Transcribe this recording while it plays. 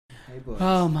Hey, boys.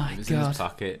 Oh my It was in his god!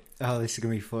 pocket. Oh, this is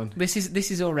going to be fun. This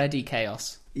is already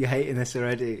chaos. You're hating this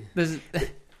already.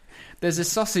 There's a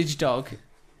sausage dog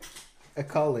A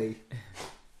collie.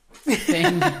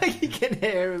 thing. You can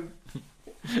hear him.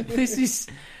 This is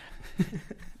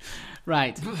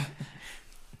right.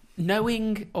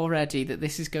 Knowing already that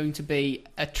this is going to be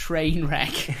a train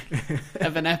wreck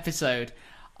of an episode,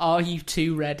 are you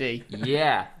two ready?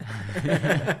 Yeah.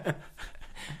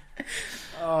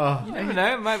 Oh, You never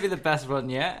know, it might be the best one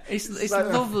yet. It's like-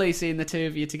 lovely seeing the two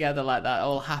of you together like that,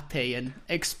 all happy and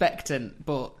expectant.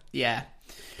 But yeah,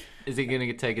 Is it going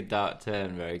to take a dark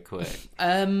turn very quick?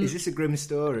 is this a grim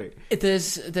story?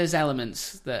 there's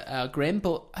elements that are grim,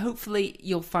 but hopefully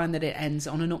you'll find that it ends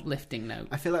on an uplifting note.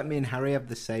 I feel like me and Harry have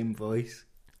the same voice.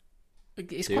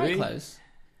 It's Do quite we? close.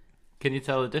 Can you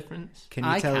tell the difference? Can you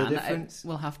I tell can. the difference?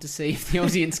 We'll have to see if the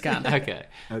audience can. Okay.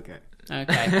 Okay.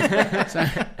 Okay. So,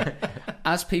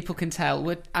 as people can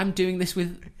tell, I'm doing this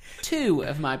with two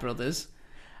of my brothers.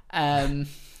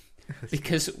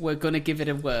 Because we're going to give it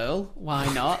a whirl.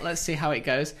 Why not? Let's see how it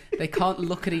goes. They can't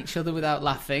look at each other without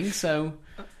laughing, so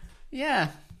yeah.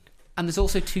 And there's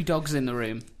also two dogs in the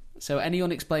room. So any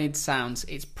unexplained sounds,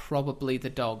 it's probably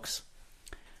the dogs.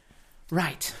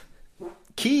 Right.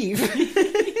 Keeve.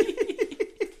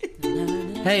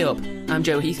 Hey up, I'm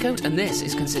Joe Heathcote, and this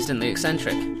is Consistently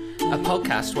Eccentric, a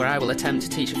podcast where I will attempt to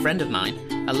teach a friend of mine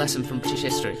a lesson from British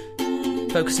history,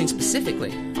 focusing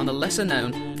specifically on the lesser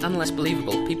known and less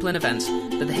believable people and events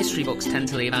that the history books tend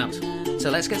to leave out. So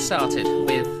let's get started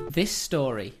with this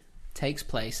story takes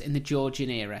place in the Georgian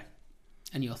era,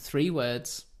 and your three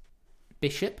words: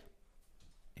 bishop,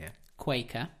 Yeah.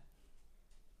 Quaker,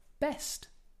 best.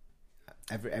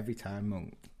 Every time,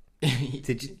 Monk.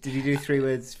 Did you do 3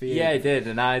 words for you? Yeah, I did,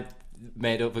 and I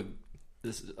made up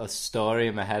a story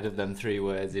in my head of them 3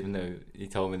 words, even though he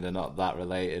told me they're not that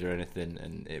related or anything,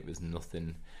 and it was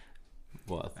nothing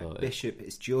what I thought. Bishop.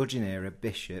 It's Georgian era.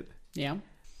 Bishop. Yeah.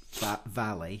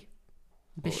 Valley.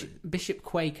 Bishop,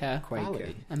 Quaker, Quaker.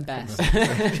 Valley. and best.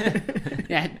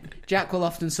 Yeah, Jack will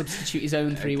often substitute his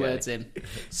own 3 Okay. words in.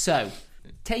 So,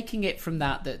 taking it from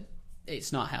that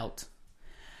it's not helped.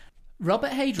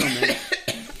 Robert Hay Drummond.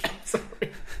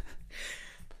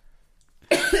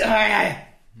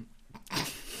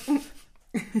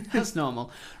 That's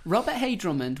normal. Robert Hay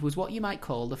Drummond was what you might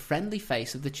call the friendly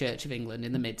face of the Church of England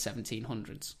in the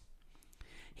mid-1700s.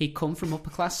 He'd come from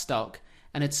upper-class stock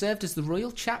and had served as the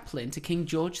royal chaplain to King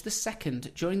George II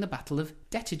during the Battle of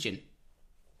Dettingen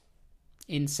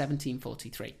in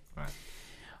 1743. Right.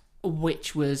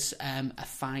 Which was a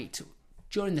fight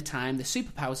during the time the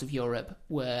superpowers of Europe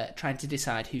were trying to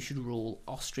decide who should rule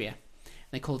Austria.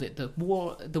 They called it the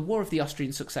War of the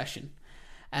Austrian Succession.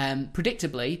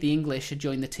 Predictably, the English had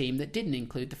joined the team that didn't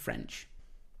include the French,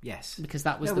 Yes. because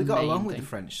that was No, the we got main along with thing. the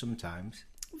French sometimes.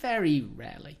 Very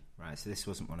rarely. Right, so this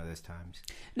wasn't one of those times.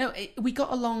 No, we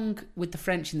got along with the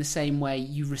French in the same way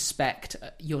you respect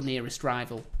your nearest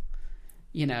rival.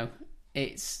 You know,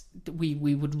 we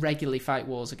would regularly fight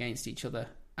wars against each other,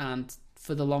 and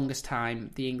for the longest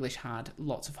time, the English had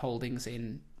lots of holdings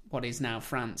in what is now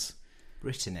France.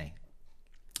 Brittany.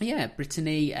 Yeah,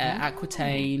 Brittany,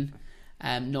 Aquitaine,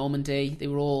 Normandy, they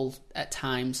were all at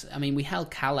times... I mean, we held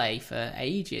Calais for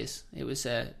ages. It was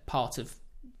a part of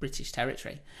British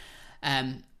territory.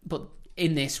 But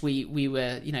in this, we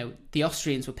were, the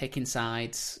Austrians were picking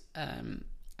sides,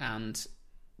 and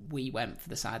we went for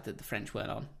the side that the French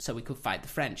weren't on, so we could fight the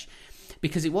French.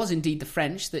 Because it was indeed the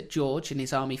French that George and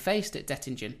his army faced at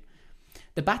Dettingen.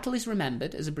 The battle is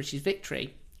remembered as a British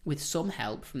victory, with some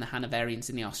help from the Hanoverians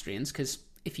and the Austrians, because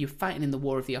if you're fighting in the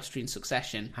War of the Austrian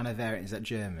Succession... Hanoverian, is that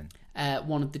German?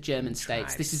 one of the German states.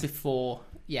 Tribes. This is before...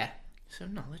 Yeah. So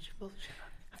knowledgeable.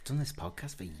 I've done this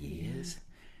podcast for years.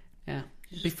 Yeah.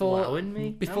 Just wowing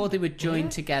me. Before they were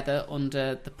joined together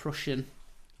under the Prussian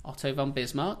Otto von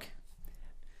Bismarck,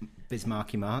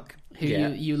 Bismarcky Mark. who Yeah.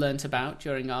 you learnt about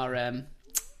during our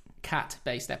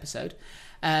cat-based episode.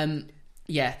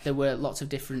 There were lots of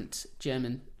different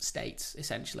German states,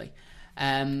 essentially.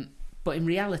 But in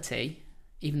reality,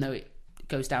 even though it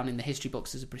goes down in the history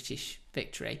books as a British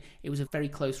victory, it was a very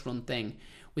close-run thing,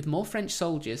 with more French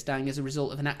soldiers dying as a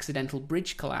result of an accidental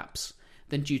bridge collapse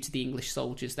than due to the English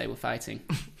soldiers they were fighting.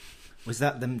 Was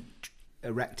that them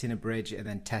erecting a bridge and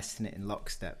then testing it in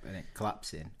lockstep and it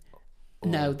collapsing?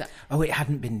 No, Oh, it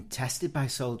hadn't been tested by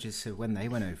soldiers, so when they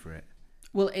went over it.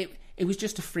 Well, it was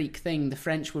just a freak thing. The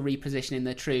French were repositioning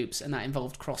their troops, and that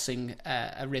involved crossing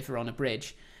a river on a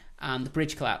bridge, and the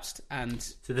bridge collapsed. And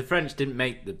So the French didn't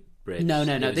make the bridge? No.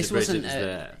 It was This a bridge wasn't that was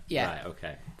there. yeah. Right,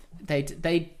 okay.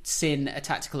 they'd seen a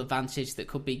tactical advantage that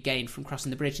could be gained from crossing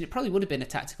the bridge, and it probably would have been a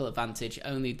tactical advantage,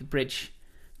 only the bridge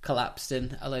collapsed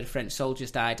and a load of French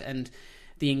soldiers died, and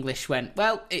the English went,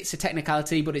 well, it's a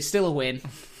technicality, but it's still a win.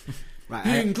 Right,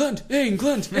 England,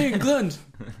 England, England!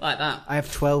 Like that. I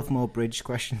have 12 more bridge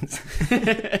questions.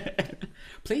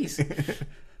 Please.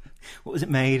 What was it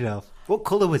made of? What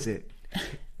colour was it?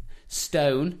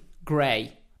 Stone,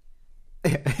 grey.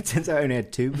 It turns out I only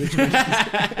had 2 bridge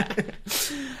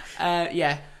questions.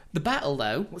 Yeah. The battle,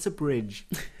 though, What's a bridge?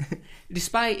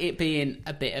 despite it being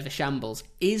a bit of a shambles,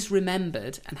 is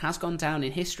remembered and has gone down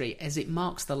in history as it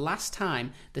marks the last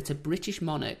time that a British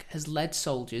monarch has led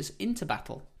soldiers into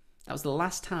battle. That was the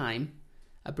last time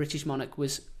a British monarch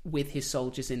was with his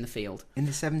soldiers in the field. In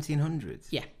the 1700s?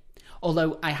 Yeah.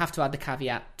 Although I have to add the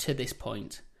caveat to this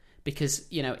point, because,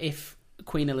 you know, if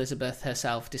Queen Elizabeth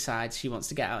herself decides she wants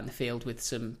to get out in the field with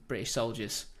some British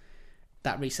soldiers,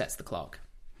 that resets the clock.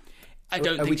 I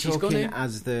don't think she's going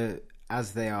to.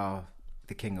 As they are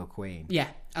the king or queen? Yeah,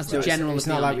 as So the general it's of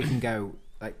the not like army. we can go,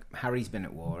 like, Harry's been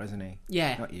at war, hasn't he?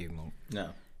 Yeah. Not you, Monk. No.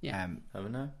 Yeah.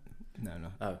 Haven't I? No.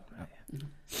 Oh.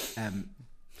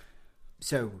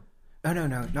 No,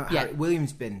 not Yeah. Harry.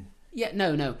 William's been... Yeah,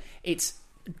 no. It's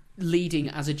leading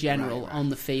as a general on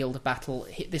the field of battle.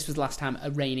 This was the last time a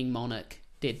reigning monarch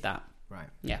did that. Right.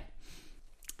 Yeah.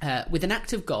 With an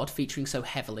act of God featuring so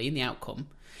heavily in the outcome,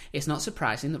 it's not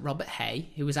surprising that Robert Hay,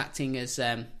 who was acting as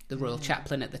the royal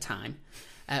chaplain at the time,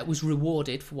 was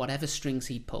rewarded for whatever strings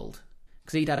he pulled.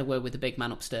 Because he'd had a word with the big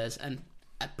man upstairs and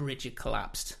a bridge had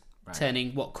collapsed,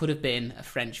 turning what could have been a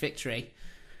French victory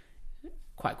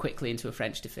quite quickly into a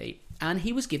French defeat. And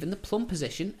he was given the plum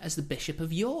position as the Bishop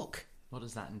of York. What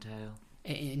does that entail?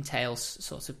 It entails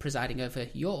sort of presiding over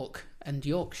York and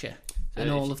Yorkshire So and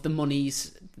if- all of the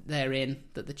monies therein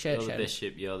that the church You're the owns.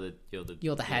 bishop.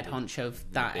 You're the head honcho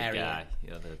of that big area. Guy.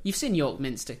 You're the You've seen York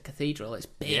Minster Cathedral. It's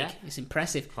big. Yeah. It's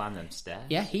impressive. climb them stairs.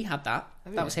 Yeah, he had that.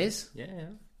 That was his. Yeah.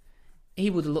 He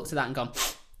would have looked at that and gone,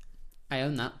 I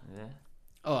own that. Yeah.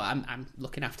 Oh, I'm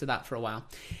looking after that for a while.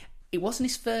 It wasn't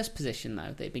his first position,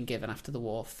 though, that he'd been given after the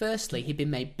war. Firstly, he'd been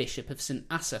made Bishop of St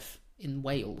Asaph in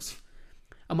Wales.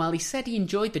 And while he said he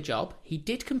enjoyed the job, he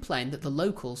did complain that the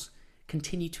locals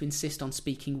continued to insist on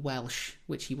speaking Welsh,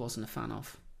 which he wasn't a fan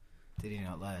of. Did he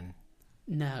not learn?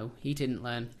 No, he didn't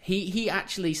learn. He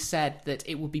actually said that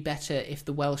it would be better if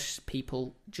the Welsh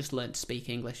people just learned to speak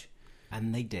English.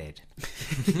 And they did.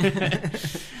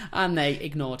 And they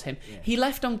ignored him. Yeah. He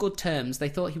left on good terms. They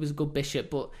thought he was a good bishop,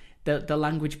 but the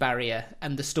language barrier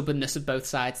and the stubbornness of both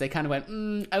sides, they kind of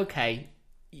went, okay,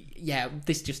 yeah,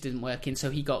 this just isn't working, so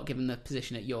he got given the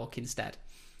position at York instead.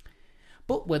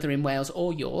 But whether in Wales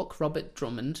or York, Robert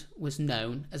Drummond was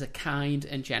known as a kind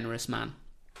and generous man.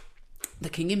 The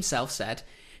king himself said,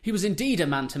 he was indeed a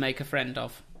man to make a friend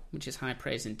of, which is high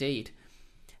praise indeed.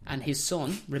 And his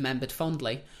son remembered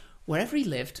fondly, wherever he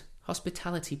lived,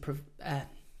 hospitality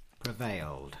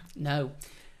Prevailed. No.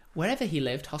 Wherever he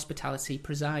lived, hospitality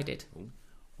presided. Ooh.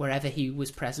 Wherever he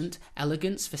was present,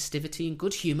 elegance, festivity, and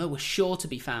good humour were sure to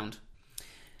be found.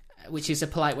 Which is a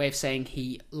polite way of saying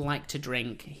he liked to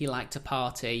drink, he liked to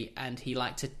party, and he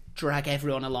liked to drag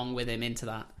everyone along with him into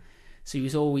that. So he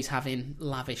was always having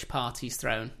lavish parties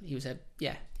thrown. He was Was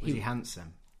he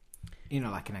handsome? You know,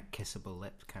 like in a kissable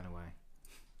lips kind of way.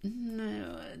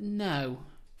 No.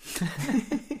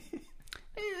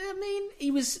 I mean,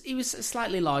 he was a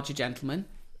slightly larger gentleman.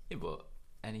 Yeah, but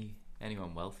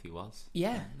anyone wealthy was.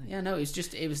 Yeah, no,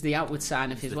 it was the outward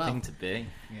sign of his wealth. Thing to be.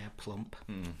 Yeah, plump.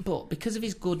 But because of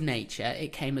his good nature,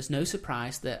 it came as no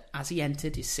surprise that as he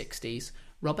entered his 60s,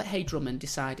 Robert Hay Drummond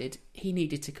decided he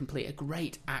needed to complete a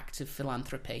great act of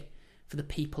philanthropy for the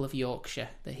people of Yorkshire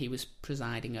that he was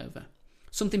presiding over.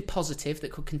 Something positive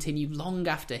that could continue long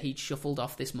after he'd shuffled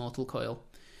off this mortal coil.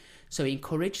 So he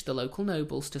encouraged the local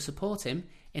nobles to support him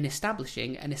in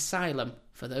establishing an asylum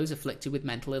for those afflicted with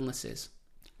mental illnesses.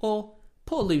 Or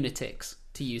poor lunatics,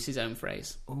 to use his own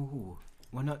phrase. Oh,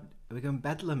 are we going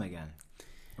Bedlam again?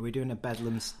 Are we doing a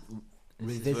Bedlam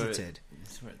revisited?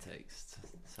 This is where it takes.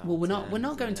 Well, we're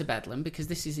not going to Bedlam because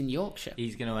this is in Yorkshire.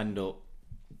 He's going to end up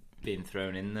being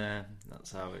thrown in there.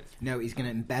 That's how it. No, he's going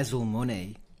to embezzle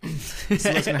money. So what's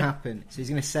going to happen? So he's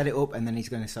going to set it up, and then he's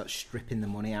going to start stripping the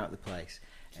money out of the place,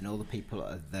 and all the people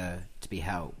that are there to be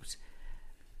helped.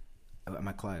 Am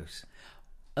I close?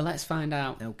 Let's find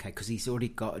out. Okay, because he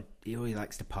already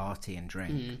likes to party and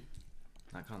drink.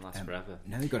 That can't last forever.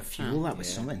 No, you've got to fuel that with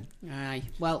something. Aye.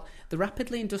 Well, the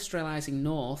rapidly industrialising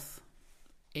North,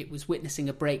 it was witnessing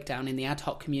a breakdown in the ad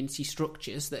hoc community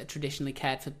structures that had traditionally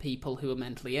cared for people who were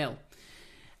mentally ill.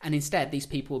 And instead, these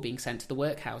people were being sent to the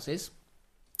workhouses.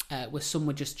 where some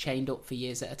were just chained up for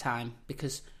years at a time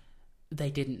because they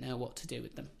didn't know what to do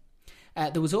with them.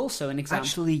 There was also an example...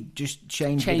 Actually, just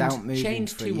chained without moving chained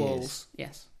for to years. walls,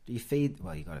 yes. Do you feed?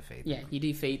 Well, you got to feed them. Yeah, you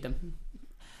do feed them.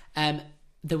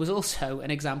 There was also an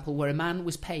example where a man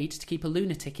was paid to keep a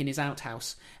lunatic in his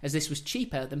outhouse, as this was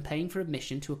cheaper than paying for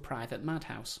admission to a private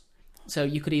madhouse. So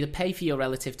you could either pay for your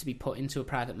relative to be put into a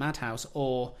private madhouse,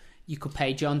 or you could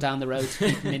pay John down the road to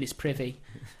keep him in his privy,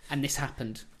 and this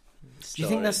happened. Do you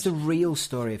think that's the real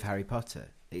story of Harry Potter?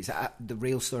 It's the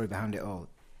real story behind it all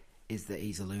is that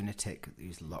he's a lunatic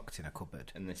who's locked in a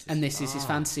cupboard, And this Is his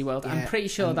fantasy world. Yeah, I'm pretty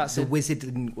sure and that's the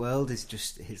wizarding world is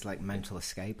just his like mental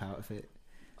escape out of it.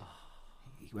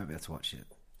 You won't be able to watch it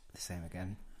the same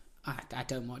again. I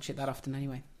don't watch it that often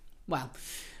anyway. Well,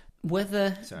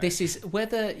 whether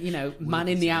man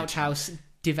in the outhouse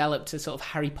developed a sort of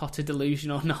Harry Potter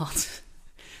delusion or not,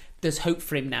 there's hope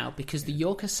for him now, because the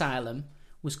York Asylum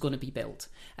was going to be built,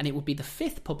 and it would be the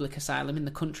 5th public asylum in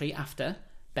the country after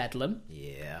Bedlam,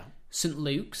 Yeah. St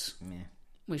Luke's, Yeah.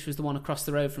 which was the one across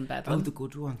the road from Bedlam. Oh, the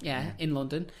good one. Yeah, in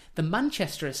London. The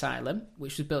Manchester Asylum,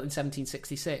 which was built in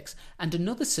 1766, and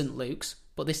another St Luke's,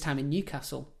 but this time in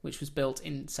Newcastle, which was built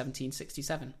in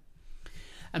 1767.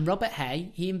 And Robert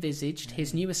Hay, he envisaged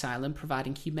his new asylum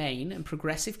providing humane and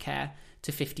progressive care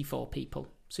to 54 people.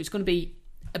 So it's going to be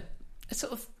a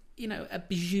sort of, a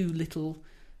bijou little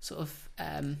sort of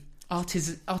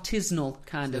artisanal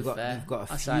kind They've of got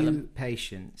a asylum. few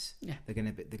patients. Yeah. They're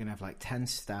gonna have like 10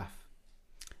 staff.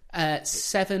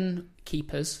 7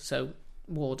 keepers, so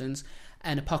wardens,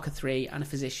 an apothecary and a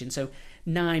physician. So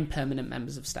 9 permanent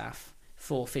members of staff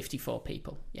for 54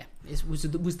 people. Yeah, was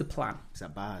the plan. Is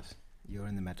that bad? You're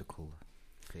in the medical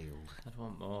field. I'd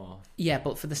want more. Yeah,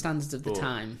 but for the standards of the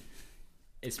time.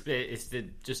 It's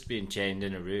just being chained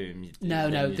in a room.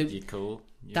 You're cool.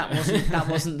 That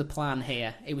wasn't the plan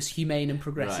here. It was humane and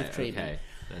progressive treatment. Okay.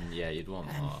 Then yeah, you'd want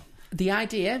more. The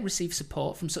idea received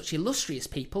support from such illustrious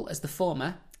people as the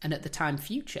former, and at the time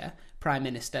future, Prime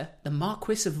Minister, the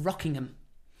Marquis of Rockingham,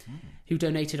 who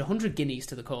donated 100 guineas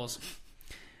to the cause.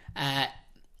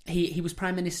 He was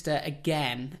Prime Minister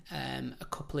again a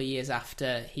couple of years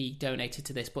after he donated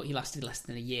to this, but he lasted less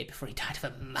than a year before he died of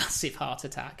a massive heart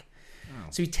attack. Oh.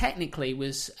 So he technically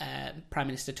was Prime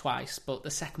Minister twice, but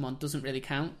the second one doesn't really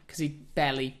count because he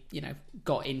barely,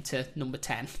 got into number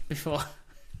 10 before.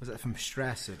 Was that from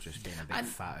stress or just being a bit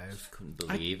fat? Couldn't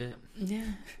believe it. Yeah.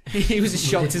 He was as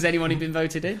shocked as anyone who'd been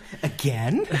voted in.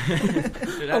 Again?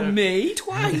 Oh, me?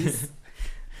 Twice?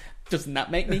 Doesn't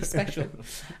that make me special?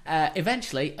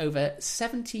 Eventually, over over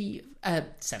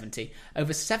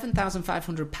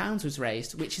 £7,500 was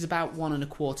raised, which is about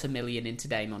 $1.25 million in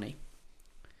today money.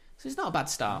 So it's not a bad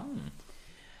start.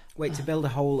 Wait, to build a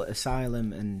whole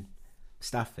asylum and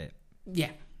staff it?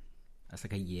 Yeah. That's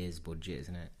like a year's budget,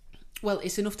 isn't it? Well,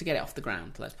 it's enough to get it off the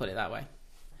ground, let's put it that way.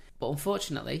 But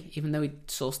unfortunately, even though he'd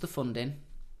sourced the funding,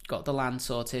 got the land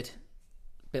sorted,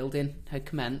 building had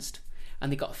commenced,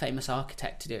 and they got a famous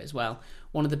architect to do it as well.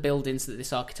 One of the buildings that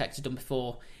this architect had done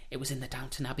before, it was in the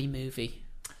Downton Abbey movie.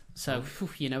 So,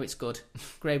 it's good.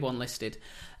 Grade 1 listed.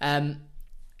 But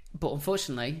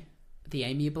unfortunately, the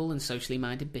amiable and socially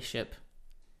minded bishop,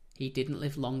 he didn't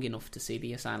live long enough to see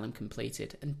the asylum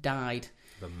completed and died.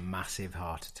 A massive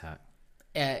heart attack.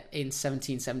 In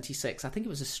 1776. I think it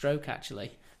was a stroke,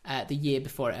 actually, the year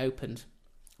before it opened.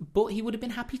 But he would have been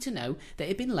happy to know that it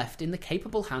had been left in the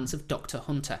capable hands of Dr.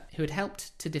 Hunter, who had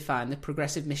helped to define the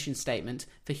progressive mission statement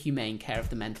for humane care of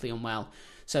the mentally unwell.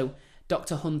 So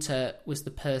Dr. Hunter was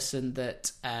the person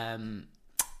that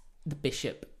the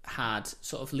bishop had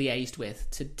sort of liaised with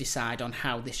to decide on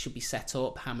how this should be set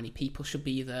up, how many people should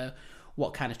be there,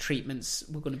 what kind of treatments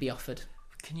were going to be offered.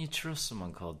 Can you trust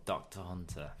someone called Dr.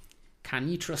 Hunter? Can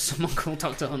you trust someone called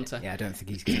Dr. Hunter? Yeah, I don't think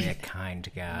he's going to be a kind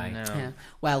guy. No. Yeah.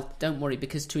 Well, don't worry,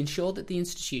 because to ensure that the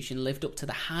institution lived up to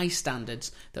the high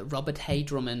standards that Robert Hay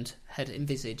Drummond had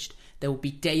envisaged, there will be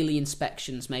daily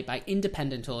inspections made by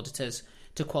independent auditors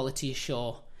to quality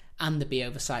assure, and there be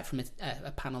oversight from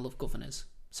a panel of governors.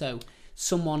 So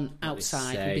someone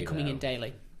outside will be coming in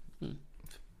daily.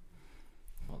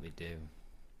 What they do.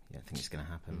 Yeah, I think it's going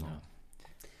to happen. No.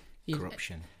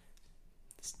 Corruption.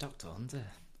 It's Dr. Hunter.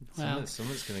 Well,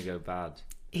 Someone's going to go bad.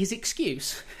 His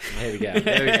excuse Here we go.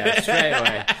 Straight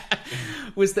away.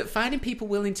 was that finding people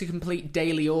willing to complete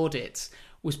daily audits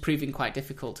was proving quite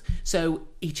difficult. So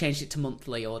he changed it to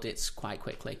monthly audits quite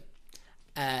quickly.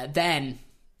 Then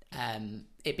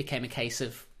it became a case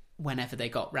of whenever they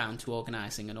got round to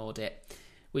organising an audit,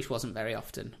 which wasn't very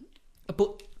often.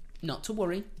 But not to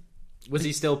worry. Was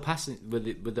he still passing with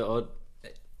the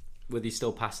were they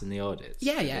still passing the audits?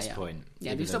 Yeah, at yeah, this yeah. point,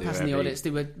 Yeah, Even they were still though passing the every audits. They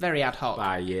were very ad hoc.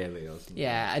 bi-yearly or something.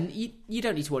 Yeah, and you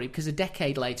don't need to worry, because a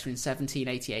decade later, in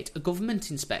 1788, a government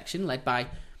inspection led by,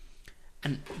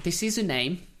 and this is a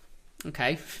name,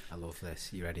 okay, I love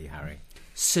this. You ready, Harry?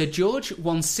 Sir George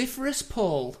Wanciferous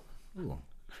Paul. Ooh.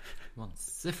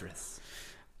 Wanciferous.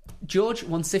 George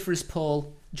Wanciferous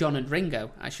Paul, John and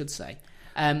Ringo, I should say,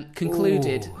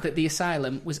 concluded Ooh. that the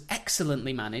asylum was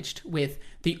excellently managed, with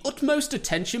the utmost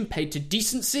attention paid to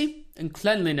decency and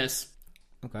cleanliness.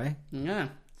 Okay. Yeah,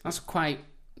 that's quite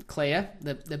clear.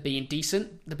 They're being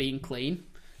decent, they're being clean,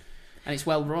 and it's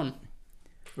well run.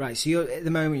 Right, so you're, at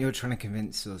the moment you're trying to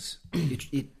convince us.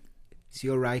 So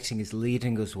your writing is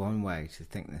leading us one way to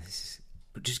think this is...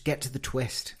 But just get to the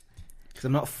twist. Because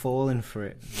I'm not falling for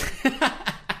it.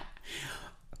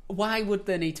 Why would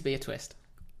there need to be a twist?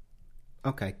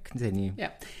 Okay, continue.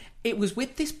 Yeah. It was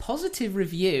with this positive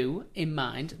review in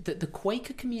mind that the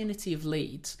Quaker community of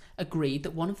Leeds agreed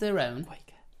that one of their own... Quaker.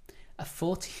 A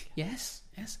 40... Yes,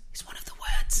 it's one of the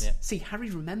words. Yeah. See, Harry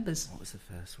remembers. What was the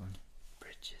first one?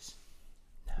 Bridges.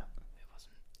 No, it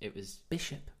wasn't. It was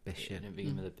Bishop. Bishop. It didn't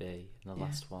begin with a B. And the Yeah.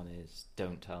 last one is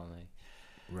Don't Tell Me.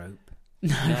 Rope.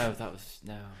 No, that was...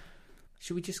 No.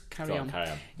 Should we just carry Go on? Carry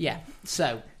on. Yeah,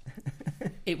 so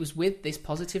it was with this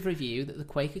positive review that the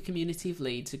Quaker community of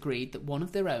Leeds agreed that one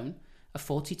of their own, a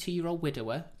 42-year-old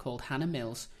widower called Hannah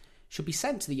Mills, should be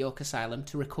sent to the York Asylum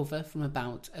to recover from a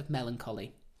bout of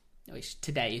melancholy, which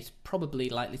today is probably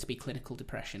likely to be clinical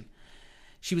depression.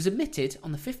 She was admitted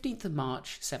on the 15th of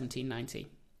March 1790.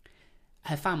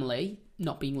 Her family,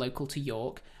 not being local to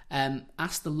York,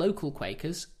 asked the local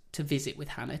Quakers to visit with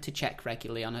Hannah to check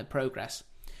regularly on her progress.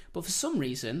 But for some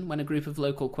reason, when a group of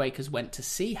local Quakers went to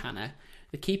see Hannah,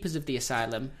 the keepers of the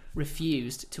asylum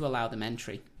refused to allow them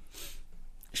entry.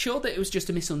 Sure that it was just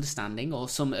a misunderstanding or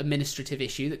some administrative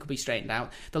issue that could be straightened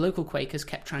out, the local Quakers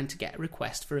kept trying to get a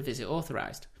request for a visit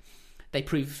authorised. They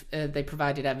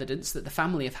provided evidence that the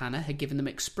family of Hannah had given them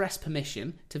express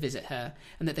permission to visit her,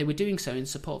 and that they were doing so in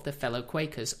support of their fellow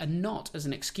Quakers, and not as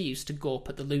an excuse to gawp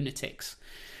at the lunatics,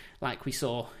 like we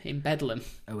saw in Bedlam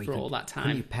for all that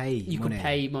time. You could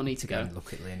pay money to go and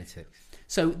look at lunatics.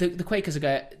 So the Quakers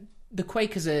are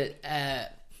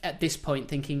at this point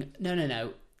thinking,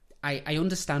 no. I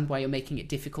understand why you're making it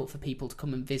difficult for people to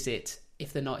come and visit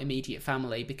if they're not immediate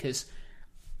family, because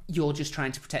you're just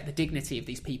trying to protect the dignity of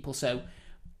these people. So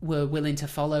we're willing to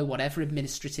follow whatever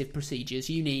administrative procedures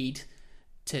you need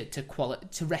to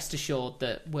rest assured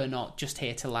that we're not just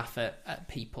here to laugh at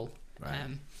people.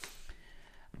 Right.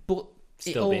 But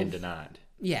Still being denied.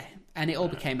 Yeah, and it all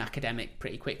became academic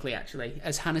pretty quickly, actually,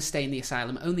 as Hannah's stay in the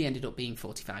asylum only ended up being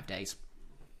 45 days.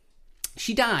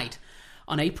 She died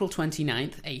on April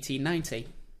 29th, 1890,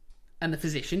 and the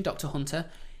physician, Dr. Hunter,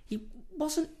 he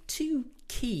wasn't too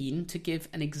keen to give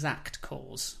an exact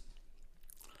cause.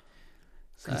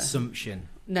 So, Consumption.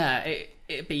 no,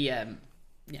 it'd be, on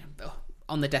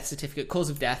the death certificate, cause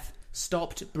of death,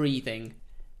 stopped breathing.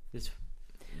 Right,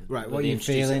 Well, what are they you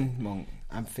introduce feeling, Monk?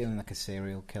 I'm feeling like a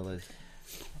serial killer.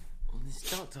 Well, there's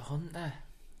Dr. Hunter.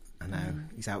 I know,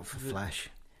 he's out for flesh.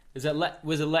 Was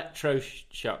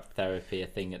electroshock therapy a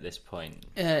thing at this point?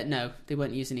 No, they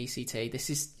weren't using ECT. This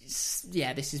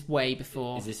is way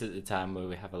before. Is this at the time where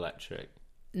we have electric?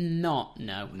 No.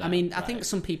 I mean, I right. think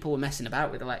some people were messing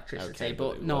about with electricity, Okay,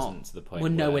 but it not. wasn't to the point We're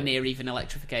nowhere where- near even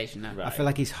electrification now. Right. I feel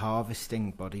like he's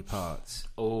harvesting body parts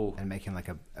Oh, and making like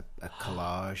a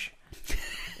collage.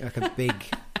 Like a big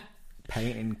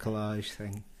painting collage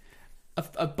thing.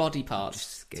 Of body parts.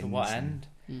 Skins to what and-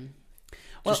 end?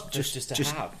 Well, just to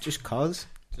have. Just cause?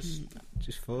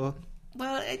 Just for?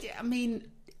 well, I mean,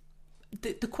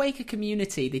 the Quaker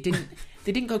community they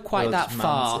didn't go quite Well, that it's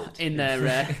far mantled. in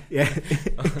their. Yeah.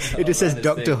 It just says That is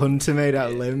Dr. the- Hunter made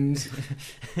out of limbs.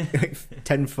 Like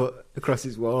 10 foot across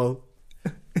his wall.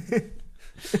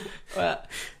 Well,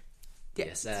 yeah,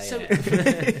 Yes, so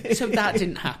yeah. so that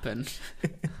didn't happen.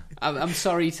 I'm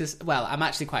sorry to. Well, I'm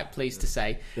actually quite pleased to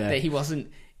say that he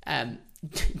wasn't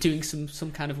doing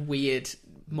some kind of weird,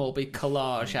 morbid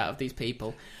collage out of these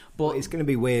people. But It's going to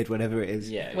be weird, whatever it is.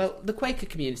 Yeah. well, the Quaker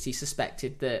community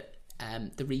suspected that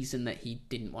the reason that he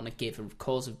didn't want to give a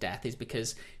cause of death is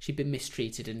because she'd been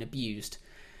mistreated and abused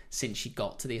since she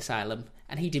got to the asylum,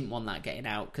 and he didn't want that getting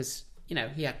out because he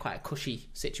had quite a cushy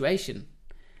situation.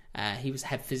 He was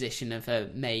head physician of a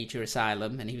major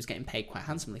asylum, and he was getting paid quite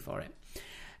handsomely for it.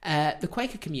 The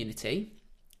Quaker community,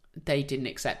 they didn't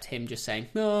accept him just saying,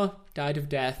 "No, died of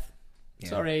death. Yeah.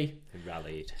 Sorry." They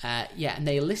rallied. And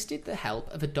they enlisted the help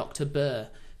of a Dr. Burr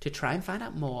to try and find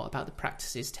out more about the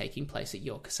practices taking place at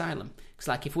York Asylum.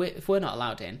 Because, if we're not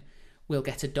allowed in, we'll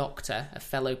get a doctor, a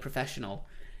fellow professional,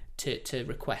 to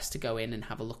request to go in and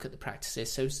have a look at the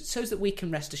practices, so that we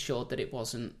can rest assured that it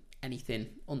wasn't anything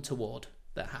untoward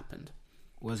that happened.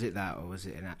 Was it that, or was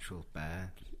it an actual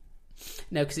bear?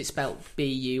 No, because it's spelled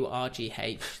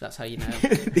Burgh. That's how you know.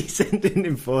 They send in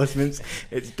enforcements.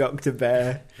 It's Dr.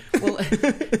 Bear. Well,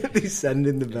 they send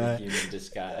in the bear. Human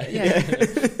disguise. Yeah.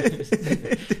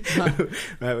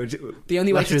 Right, The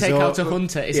only way last to take resort- out a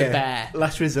hunter is a bear.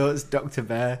 Last resort's Dr.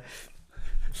 Bear.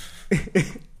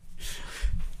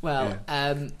 Well,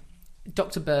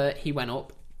 Dr. Burgh, he went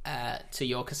up to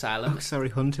York Asylum. Oh, sorry,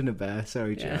 hunting a bear.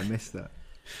 Sorry, Joe, Yeah. I missed that.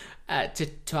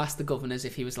 To ask the governors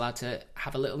if he was allowed to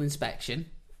have a little inspection,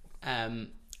 and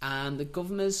the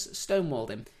governors stonewalled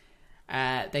him.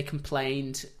 They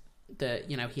complained that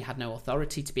he had no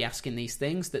authority to be asking these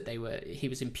things, that he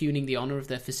was impugning the honour of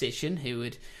their physician who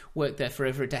had worked there for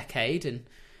over a decade and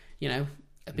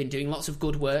had been doing lots of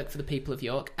good work for the people of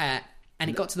York. And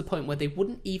it got to the point where they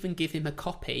wouldn't even give him a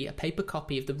paper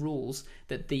copy of the rules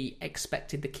that they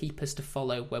expected the keepers to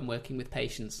follow when working with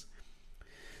patients.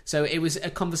 So it was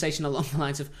a conversation along the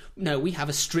lines of, no, we have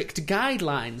a strict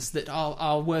guidelines that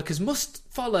our workers must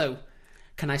follow.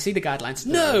 Can I see the guidelines?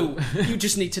 No! You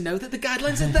just need to know that the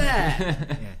guidelines are there.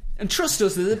 Yeah. And trust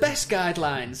us, they're the best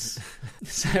guidelines.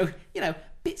 So,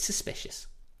 bit suspicious.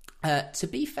 To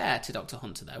be fair to Dr.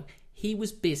 Hunter, though, he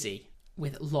was busy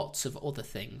with lots of other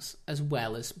things, as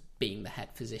well as being the head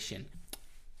physician.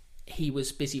 He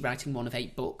was busy writing one of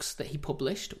 8 books that he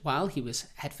published while he was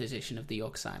head physician of the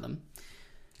York Asylum.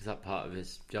 Is that part of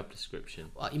his job description?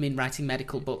 What, you mean writing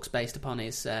medical books based upon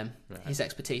his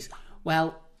expertise?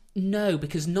 Well, no,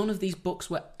 because none of these books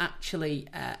were actually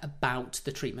about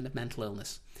the treatment of mental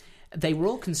illness. They were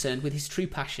all concerned with his true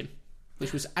passion,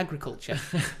 which was agriculture.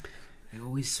 There's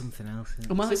always something else.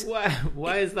 Isn't Well, So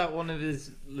why is that one of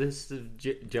his list of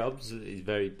jobs that he's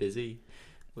very busy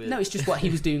with? no, it's just what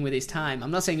he was doing with his time. I'm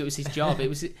not saying it was his job. It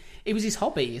was his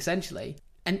hobby, essentially.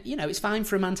 And, it's fine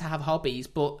for a man to have hobbies,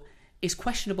 but it's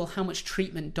questionable how much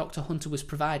treatment Dr. Hunter was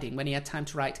providing when he had time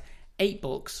to write 8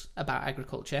 books about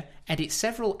agriculture, edit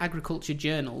several agriculture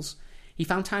journals. He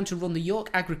found time to run the York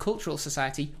Agricultural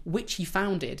Society, which he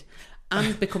founded,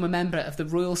 and become a member of the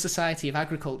Royal Society of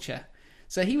Agriculture.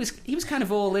 So he was kind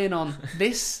of all in on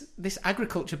this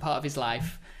agriculture part of his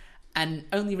life, and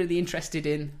only really interested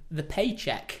in the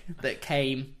paycheck that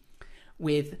came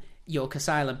with York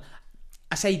Asylum.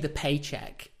 I say the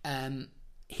paycheck.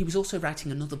 He was also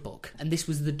writing another book, and this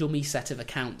was the dummy set of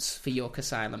accounts for York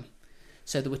Asylum.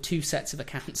 So there were 2 sets of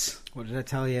accounts. What did I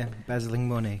tell you? Embezzling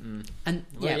money. And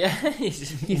Well,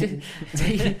 it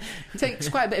takes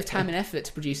quite a bit of time and effort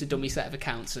to produce a dummy set of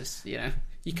accounts, as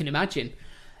you can imagine.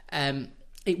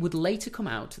 It would later come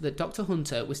out that Dr.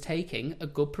 Hunter was taking a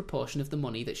good proportion of the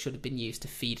money that should have been used to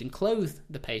feed and clothe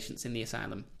the patients in the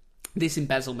asylum. This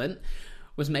embezzlement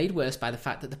was made worse by the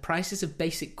fact that the prices of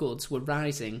basic goods were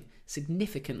rising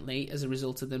significantly as a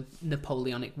result of the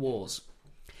Napoleonic Wars.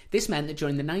 This meant that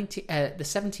during the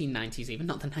 1790s, even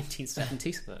not the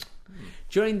 1970s,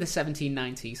 during the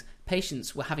 1790s,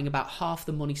 patients were having about half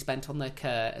the money spent on their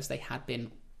care as they had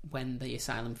been when the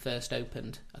asylum first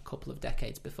opened a couple of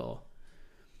decades before.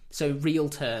 So, real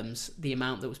terms, the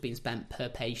amount that was being spent per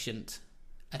patient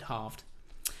had halved.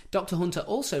 Dr. Hunter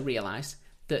also realised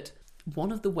that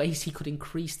one of the ways he could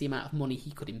increase the amount of money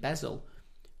he could embezzle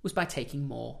was by taking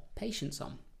more patients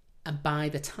on. And by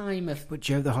the time of... But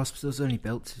Joe, the hospital's only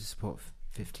built to support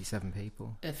 57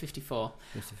 people. 54.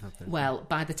 55 people. Well,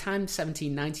 by the time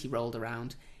 1790 rolled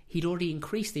around, he'd already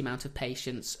increased the amount of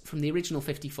patients from the original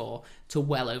 54 to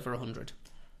well over 100.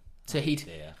 So he's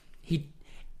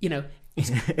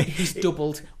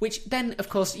doubled, which then, of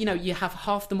course, you have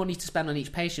half the money to spend on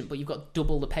each patient, but you've got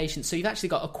double the patients. So you've actually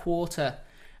got a quarter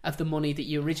of the money that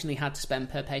you originally had to spend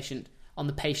per patient on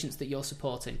the patients that you're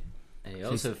supporting. And he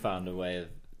also found a way of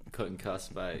cutting costs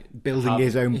by building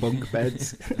his own bunk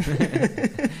beds.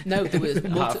 No, there was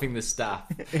halving the staff.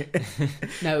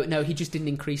 No, he just didn't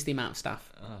increase the amount of staff.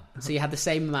 Oh. So you had the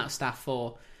same amount of staff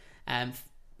for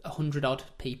 100 odd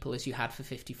people as you had for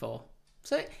 54.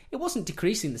 So it wasn't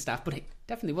decreasing the staff, but it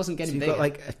definitely wasn't getting you've bigger. got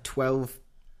like 12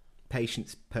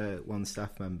 patients per one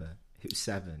staff member. It was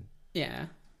 7. Yeah.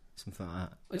 Something like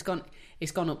that.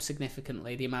 It's gone up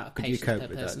significantly, the amount of Could you patients cope per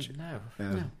with person. that?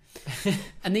 No.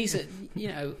 And these are,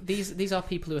 these are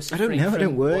people who are I suffering don't know. I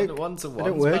don't work. I One-to-one.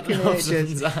 don't work in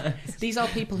NHS. These are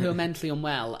people who are mentally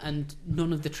unwell, and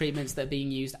none of the treatments that are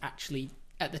being used actually,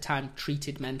 at the time,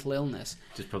 treated mental illness.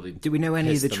 Just probably. Do we know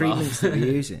any of the pissed them treatments off. that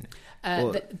we're using?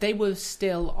 They were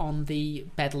still on the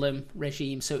Bedlam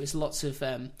regime, so it was lots of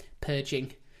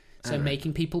purging. So right.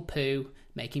 making people poo,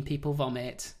 making people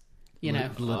vomit, You know,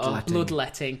 Bloodletting.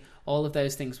 bloodletting, all of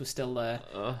those things were still there.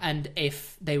 And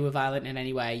if they were violent in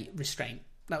any way, restraint.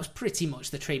 That was pretty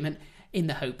much the treatment, in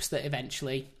the hopes that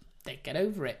eventually they'd get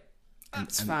over it.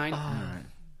 That's fine. All right.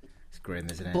 It's grim,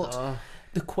 isn't it? But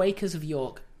the Quakers of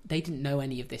York, they didn't know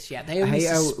any of this yet. They I only hate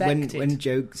how suspected. when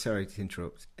Joe, sorry to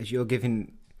interrupt, as you're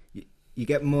giving, you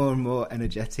get more and more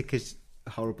energetic as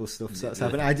horrible stuff starts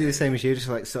happening. I do the same as you, just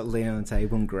like sort of leaning on the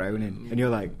table and groaning, and you're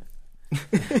like,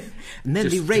 and then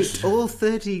they raped all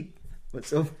 30.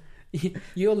 What's up?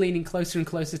 You're leaning closer and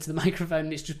closer to the microphone,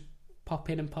 and it's just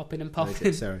popping and popping and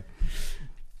popping. Sorry,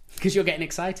 because you're getting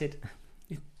excited.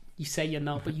 You say you're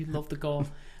not, but you love the gore.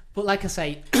 But like I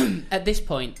say, at this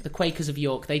point, the Quakers of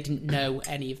York, they didn't know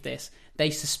any of this. They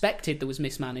suspected there was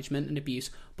mismanagement and abuse,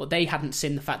 but they hadn't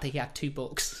seen the fact that he had 2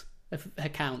 books of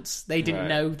accounts. They didn't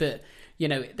know that, you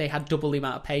know, they had double the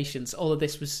amount of patients. All of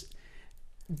this was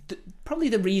probably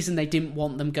the reason they didn't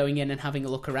want them going in and having a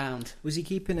look around. was he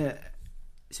keeping a?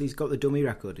 So he's got the dummy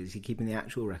record. Is he keeping the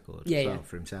actual record? Yeah, as well, yeah.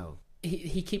 for himself.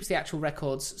 He keeps the actual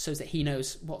records so that he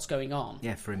knows what's going on.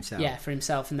 Yeah, for himself. Yeah, for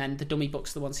himself, and then the dummy books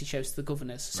are the ones he shows to the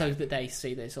governors, so that they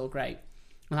see that it's all great.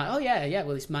 I'm like, oh yeah,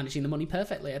 well, he's managing the money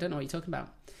perfectly. I don't know what you're talking about.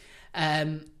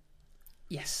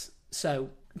 Yes,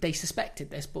 so they suspected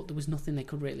this, but there was nothing they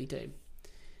could really do.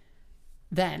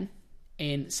 Then,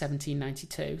 in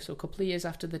 1792, so a couple of years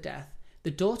after the death,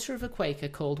 the daughter of a Quaker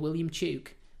called William Tuke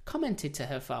commented to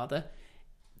her father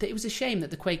that it was a shame that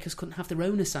the Quakers couldn't have their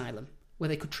own asylum, where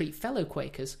they could treat fellow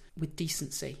Quakers with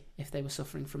decency if they were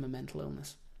suffering from a mental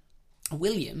illness.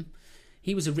 William,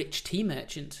 he was a rich tea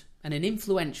merchant and an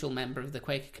influential member of the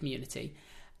Quaker community,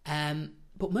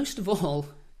 but most of all,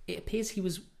 it appears he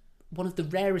was one of the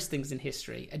rarest things in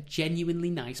history, a genuinely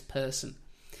nice person.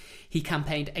 He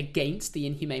campaigned against the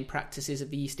inhumane practices of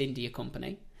the East India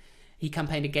Company. He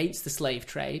campaigned against the slave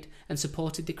trade and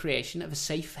supported the creation of a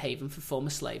safe haven for former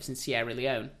slaves in Sierra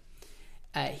Leone.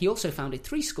 He also founded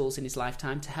 3 schools in his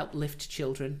lifetime to help lift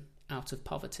children out of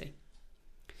poverty.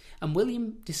 And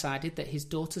William decided that his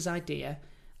daughter's idea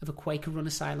of a Quaker-run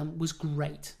asylum was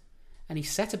great, and he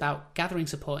set about gathering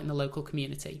support in the local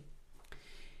community.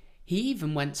 He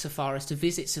even went so far as to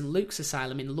visit St Luke's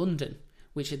Asylum in London,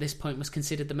 which at this point was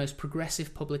considered the most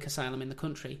progressive public asylum in the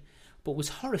country, but was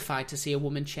horrified to see a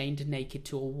woman chained naked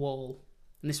to a wall.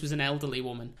 And this was an elderly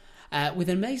woman. With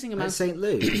an amazing amount... At St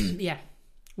Luke's? Yeah.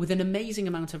 With an amazing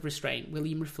amount of restraint,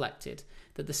 William reflected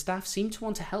that the staff seemed to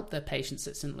want to help their patients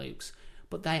at St Luke's,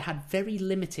 but they had very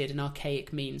limited and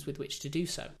archaic means with which to do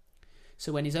so.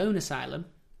 So when his own asylum,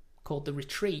 called The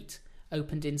Retreat,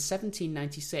 opened in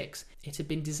 1796, it had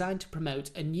been designed to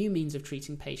promote a new means of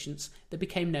treating patients that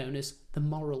became known as the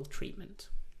moral treatment.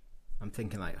 I'm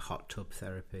thinking like hot tub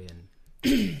therapy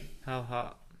and... How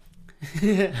hot?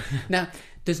 Now,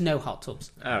 there's no hot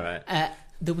tubs. All right.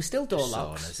 There were still door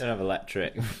locks. Don't have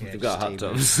electric. Yeah, We've got hot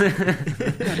just tubs.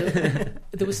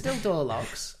 There were still door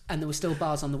locks and there were still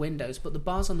bars on the windows, but the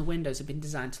bars on the windows had been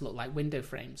designed to look like window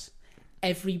frames.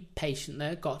 Every patient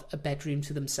there got a bedroom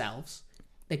to themselves.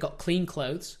 They got clean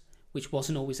clothes, which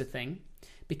wasn't always a thing,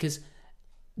 because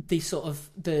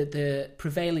the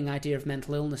prevailing idea of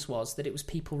mental illness was that it was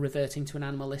people reverting to an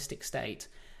animalistic state,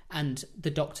 and the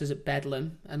doctors at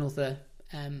Bedlam and other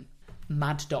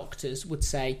mad doctors would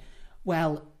say,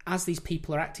 well, as these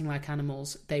people are acting like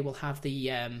animals, they will have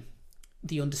the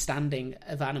understanding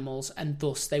of animals, and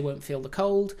thus they won't feel the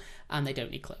cold, and they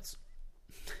don't need clothes.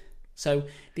 So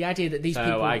the idea that these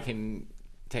people... I can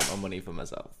take my money for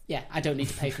myself. Yeah, I don't need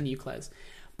to pay for new clothes.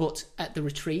 But at the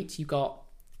retreat, you got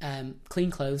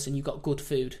clean clothes and you got good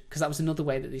food, because that was another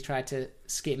way that they tried to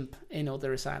skimp in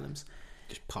other asylums.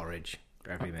 Just porridge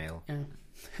for every meal. Yeah.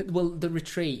 Well, the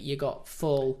retreat, you got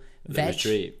full veg.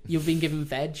 Retreat. You've been given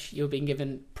veg. You've been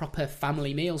given proper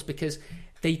family meals, because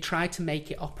they tried to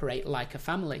make it operate like a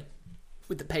family,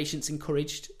 with the patients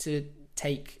encouraged to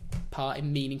take part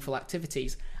in meaningful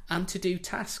activities and to do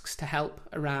tasks to help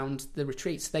around the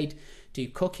retreats. They'd do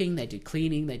cooking, they'd do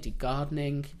cleaning, they'd do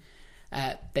gardening.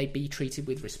 They'd be treated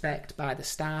with respect by the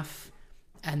staff,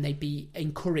 and they'd be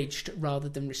encouraged rather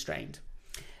than restrained.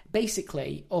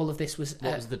 Basically, all of this was...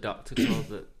 What was the doctor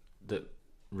called that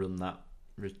run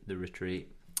the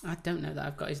retreat? I don't know that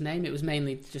I've got his name. It was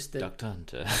mainly just the... Dr.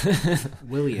 Hunter.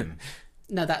 William.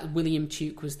 No, that William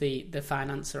Tuke was the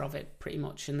financer of it, pretty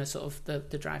much, and the sort of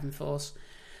the driving force.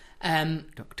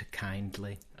 Dr.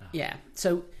 Kindly. Yeah,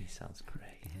 so... He sounds great.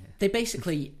 Yeah. They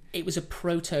basically... It was a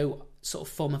proto sort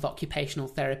of form of occupational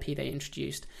therapy they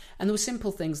introduced. And there were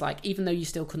simple things like, even though you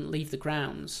still couldn't leave the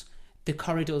grounds, the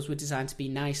corridors were designed to be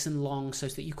nice and long so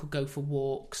that you could go for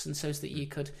walks, and so that you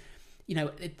could...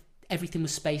 everything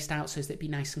was spaced out so as that it'd be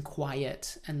nice and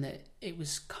quiet and that it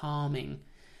was calming.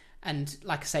 And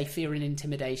like I say, fear and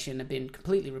intimidation have been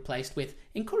completely replaced with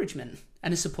encouragement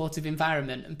and a supportive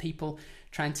environment and people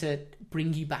trying to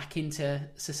bring you back into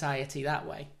society that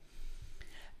way.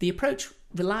 The approach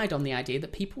relied on the idea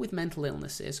that people with mental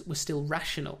illnesses were still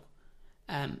rational,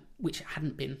 which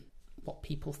hadn't been what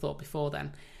people thought before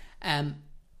then.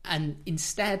 And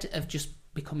instead of just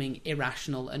becoming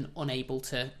irrational and unable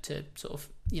to sort of,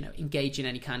 engage in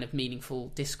any kind of meaningful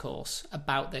discourse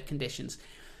about their conditions,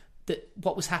 that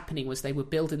what was happening was they were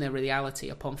building their reality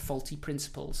upon faulty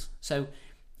principles. So,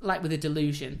 like with a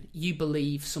delusion, you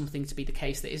believe something to be the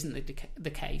case that isn't the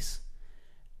case.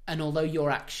 And although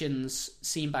your actions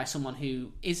seen by someone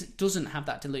who doesn't have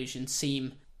that delusion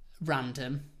seem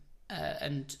random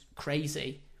and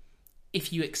crazy,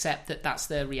 if you accept that that's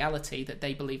their reality, that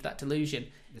they believe that delusion,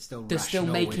 they're still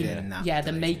making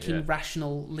they're making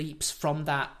rational leaps from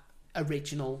that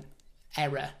original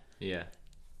error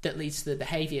that leads to the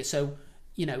behaviour. So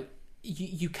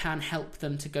you can help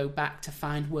them to go back to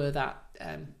find where that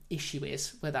issue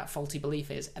is, where that faulty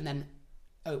belief is, and then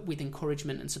with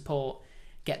encouragement and support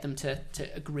get them to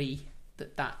agree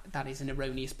that is an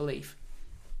erroneous belief.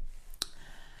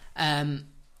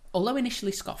 Although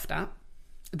initially scoffed at,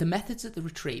 the methods at the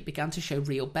retreat began to show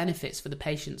real benefits for the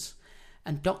patients,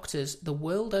 and doctors the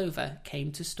world over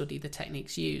came to study the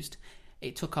techniques used.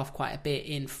 It took off quite a bit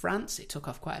in France, it took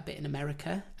off quite a bit in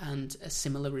America, and a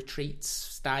similar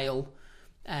retreat-style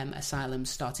asylums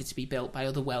started to be built by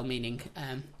other well-meaning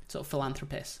sort of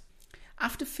philanthropists.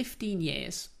 After 15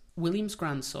 years, William's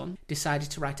grandson decided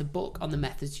to write a book on the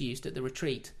methods used at the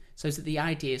retreat so that the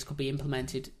ideas could be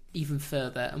implemented even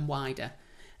further and wider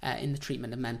in the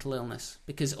treatment of mental illness,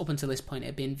 because up until this point it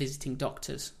had been visiting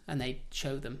doctors and they'd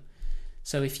show them.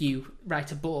 So if you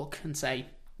write a book and say,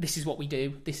 this is what we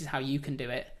do, this is how you can do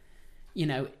it,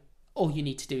 all you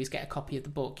need to do is get a copy of the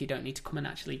book. You don't need to come and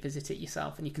actually visit it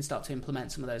yourself, and you can start to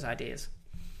implement some of those ideas.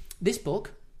 This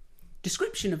book,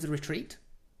 Description of the Retreat,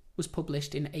 was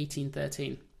published in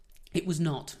 1813. It was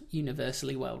not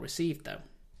universally well received, though.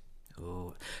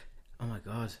 Oh my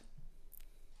God.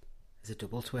 There's a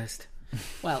double twist.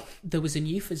 Well, there was a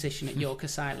new physician at York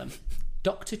Asylum,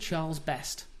 Dr. Charles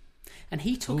Best, and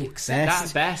he took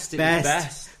Best.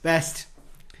 Best.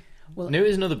 Well, I knew it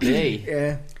was another B.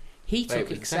 Yeah. He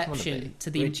took exception to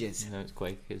the Bridges. No, it's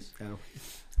Quakers. Oh.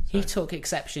 He took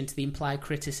exception to the implied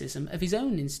criticism of his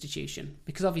own institution,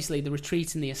 because obviously the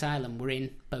retreat and the asylum were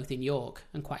both in York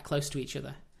and quite close to each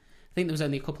other. I think there was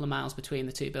only a couple of miles between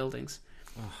the two buildings.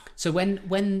 So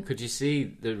when could you see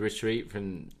the retreat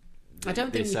from? I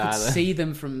don't think you could see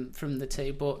them from the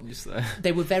two, but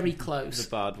they were very close. The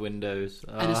barred windows.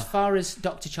 And as far as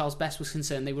Dr. Charles Best was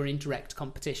concerned, they were in direct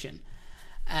competition.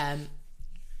 And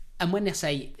when I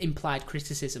say implied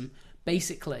criticism,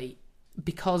 basically,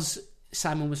 because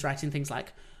Simon was writing things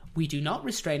like, we do not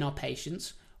restrain our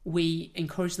patients, we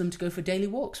encourage them to go for daily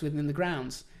walks within the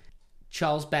grounds.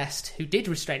 Charles Best, who did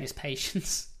restrain his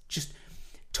patients, just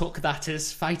took that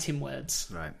as fighting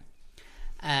words. Right.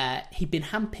 He'd been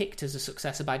handpicked as a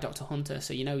successor by Dr. Hunter,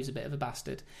 so he's a bit of a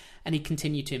bastard. And he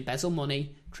continued to embezzle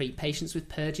money, treat patients with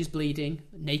purges bleeding,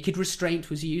 naked restraint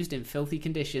was used in filthy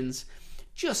conditions,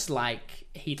 just like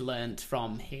he'd learnt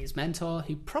from his mentor,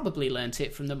 who probably learnt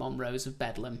it from the Monroes of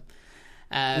Bedlam.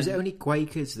 Was it only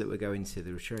Quakers that were going to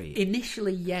the retreat?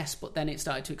 Initially, yes, but then it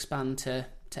started to expand to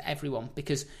everyone,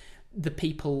 because the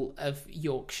people of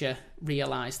Yorkshire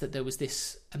realised that there was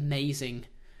this amazing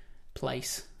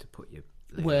place To put your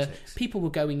where lunatics. people were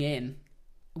going in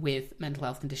with mental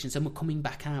health conditions and were coming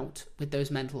back out with those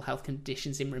mental health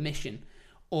conditions in remission,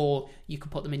 or you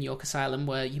could put them in York Asylum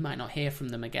where you might not hear from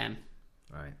them again,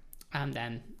 Right. and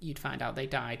then you'd find out they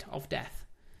died of death.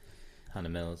 Hannah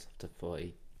Mills after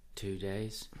 42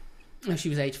 days. No, she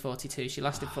was age 42. She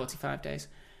lasted 45 days.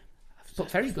 But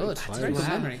very good. close. Very good Wow.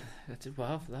 memory. I did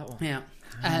well for that one. Yeah.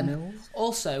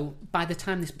 Also, by the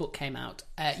time this book came out,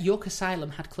 York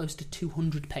Asylum had close to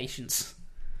 200 patients.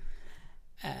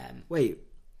 Wait.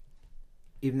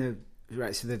 Even though...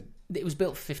 Right, so the... It was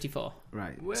built for 54.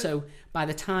 Right. So by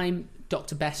the time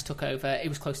Dr. Best took over, it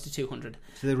was close to 200.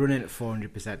 So they're running at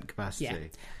 400% capacity. Yeah.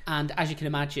 And as you can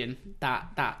imagine,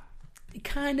 that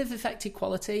kind of affected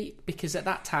quality, because at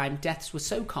that time deaths were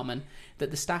so common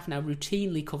that the staff now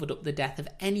routinely covered up the death of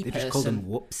any They person. just called them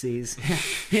whoopsies.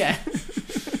 Yeah.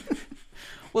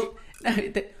 Well,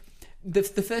 no,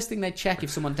 the first thing they'd check if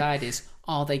someone died is,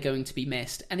 are they going to be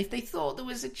missed? And if they thought there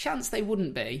was a chance they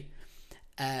wouldn't be,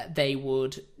 they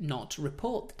would not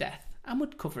report the death and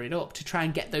would cover it up to try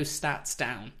and get those stats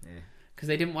down. Yeah. Because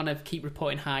they didn't want to keep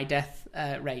reporting high death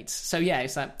rates. So yeah,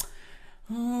 it's like,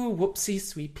 Oh, whoopsie,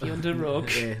 sweepy under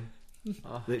rug. Yeah.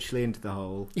 Literally into the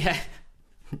hole. Yeah.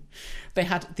 They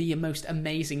had the most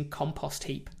amazing compost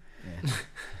heap.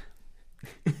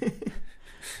 Yeah.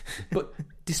 But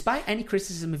despite any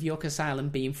criticism of York Asylum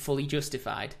being fully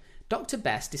justified, Dr.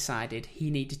 Best decided he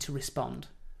needed to respond.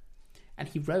 And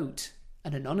he wrote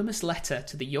an anonymous letter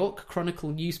to the York Chronicle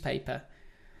newspaper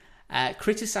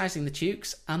criticising the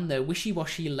Tukes and their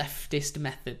wishy-washy leftist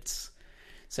methods.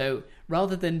 So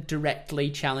rather than directly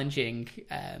challenging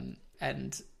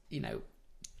and,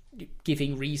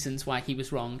 giving reasons why he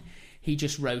was wrong, he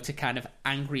just wrote a kind of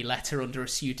angry letter under a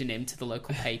pseudonym to the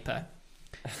local paper.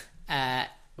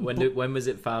 When was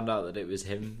it found out that it was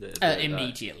him?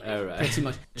 Immediately. Oh, right. Pretty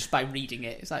much just by reading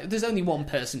it. It's like, there's only one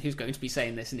person who's going to be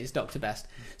saying this, and it's Dr. Best.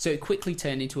 So it quickly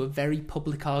turned into a very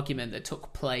public argument that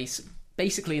took place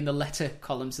basically in the letter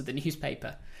columns of the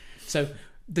newspaper. So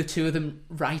the two of them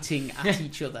writing at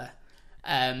each other,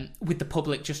 with the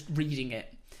public just reading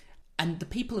it. And the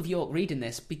people of York reading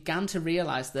this began to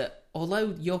realise that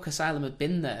although York Asylum had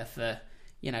been there for,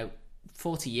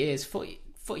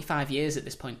 45 years at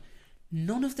this point,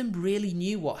 none of them really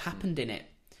knew what happened in it.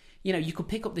 You could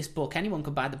pick up this book, anyone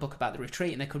could buy the book about the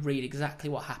retreat, and they could read exactly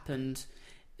what happened,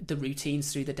 the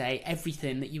routines through the day,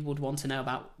 everything that you would want to know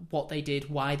about what they did,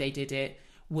 why they did it,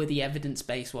 where the evidence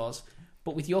base was.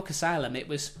 But with York Asylum, it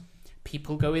was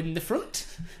people go in the front,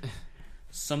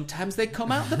 sometimes they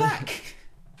come out the back.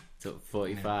 Took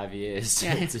 45 years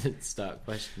to start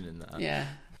questioning that. Yeah.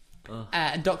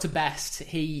 And Dr. Best,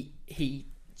 he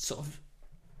sort of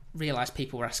realised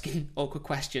people were asking awkward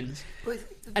questions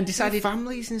and decided...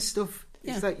 Families and stuff.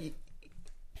 Yeah. It's like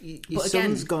your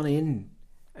son's gone in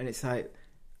and it's like,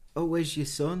 oh, where's your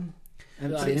son? I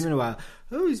haven't seen him in a while.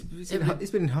 Oh, he's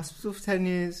been in hospital for 10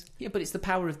 years. Yeah, but it's the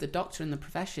power of the doctor and the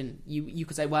profession. You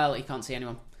could say, well, he can't see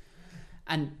anyone.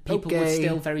 And people were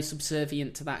still very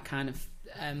subservient to that kind of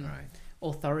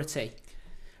authority.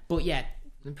 But yeah.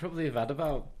 They probably have had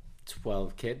about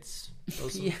 12 kids or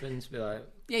something to be like...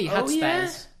 Yeah, you had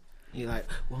spares. You're like,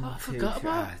 I forgot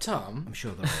about Tom. I'm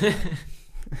sure they're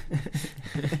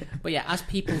But yeah, as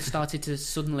people started to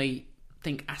suddenly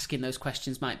think asking those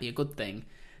questions might be a good thing,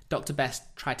 Dr. Best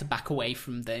tried to back away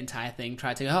from the entire thing,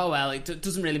 tried to, it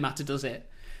doesn't really matter, does it?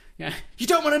 Yeah, you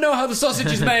don't want to know how the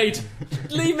sausage is made.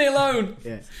 Leave me alone.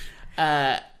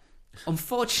 Yeah.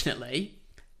 Unfortunately,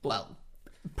 well,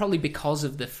 probably because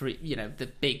of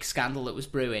the big scandal that was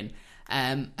brewing,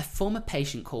 a former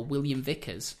patient called William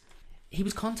Vickers, he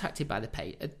was contacted by the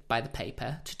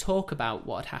paper to talk about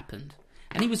what had happened,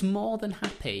 and he was more than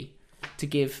happy to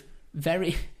give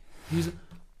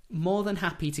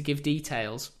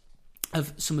details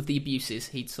of some of the abuses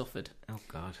he'd suffered. Oh,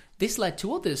 God. This led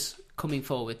to others coming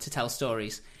forward to tell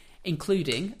stories,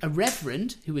 including a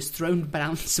reverend who was thrown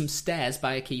down some stairs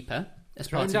by a keeper as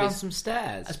part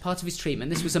of his treatment.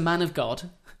 This was a man of God.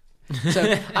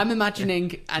 So I'm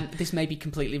imagining, and this may be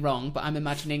completely wrong, but I'm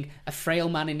imagining a frail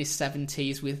man in his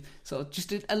 70s with sort of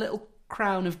just a little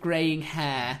crown of greying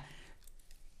hair.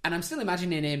 And I'm still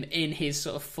imagining him in his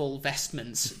sort of full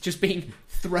vestments, just being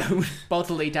thrown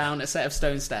bodily down a set of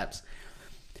stone steps.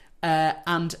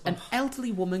 And an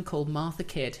elderly woman called Martha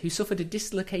Kidd, who suffered a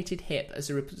dislocated hip as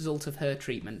a result of her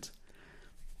treatment.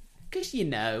 Because,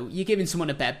 you're giving someone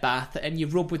a bed bath and you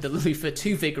rub with the loofah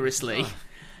too vigorously.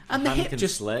 And the hip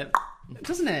just slip,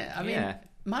 doesn't it? I mean,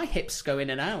 my hips go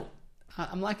in and out.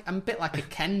 I'm a bit like a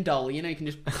Ken doll, you can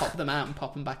just pop them out and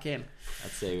pop them back in.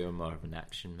 I'd say you're more of an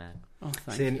action man. Oh,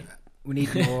 thank you. We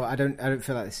need more. I don't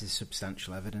feel like this is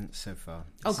substantial evidence so far.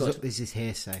 This is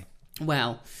hearsay.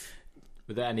 Well,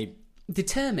 were there any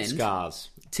determined scars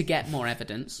to get more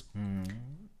evidence,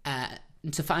 and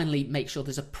to finally make sure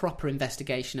there's a proper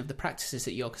investigation of the practices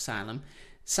at York Asylum?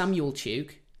 Samuel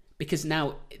Tuke, because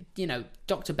now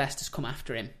Dr. Best has come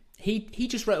after him. He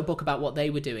just wrote a book about what they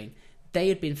were doing. They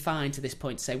had been fine to this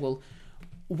point to say, well,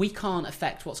 we can't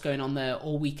affect what's going on there.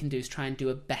 All we can do is try and do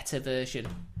a better version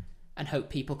and hope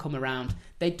people come around.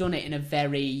 They'd done it in a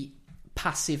very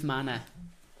passive manner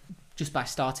just by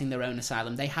starting their own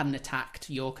asylum. They hadn't attacked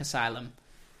York Asylum.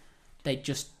 They'd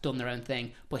just done their own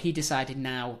thing. But he decided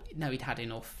no, he'd had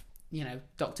enough.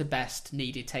 Dr. Best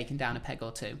needed taking down a peg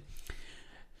or two.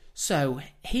 So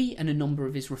he and a number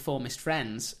of his reformist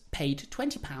friends paid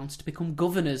 £20 to become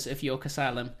governors of York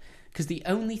Asylum, because the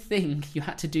only thing you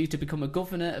had to do to become a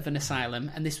governor of an asylum,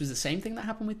 and this was the same thing that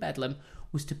happened with Bedlam,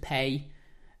 was to pay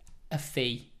a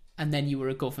fee, and then you were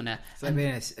a governor. So like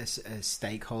being a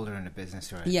stakeholder in a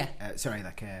business, or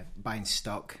buying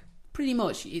stock. Pretty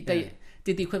much, they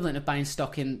did the equivalent of buying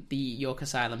stock in the York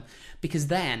Asylum, because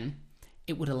then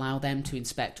it would allow them to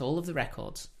inspect all of the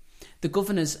records. The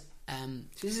governors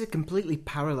This is a completely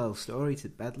parallel story to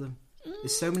Bedlam.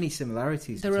 There's so many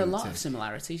similarities. There are a between lot the of two.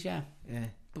 similarities, yeah. Yeah.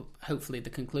 But hopefully the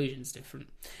conclusion's different.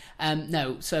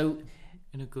 No, so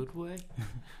In a good way.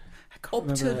 up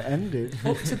Remember how it ended.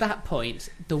 up to that point,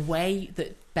 the way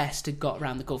that Best had got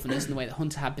around the governors and the way that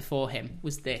Hunter had before him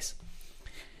was this.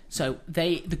 So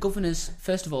the governors,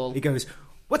 first of all... He goes,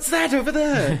 "What's that over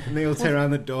there?" And they all turn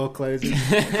around, the door closes.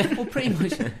 Well, pretty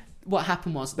much what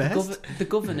happened was Best? the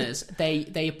governors,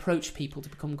 they approached people to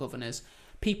become governors,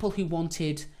 people who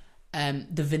wanted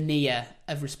the veneer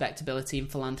of respectability and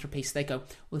philanthropy. So they go,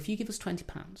 well, if you give us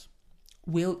 £20,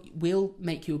 we'll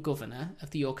make you a governor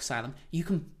of the York Asylum. You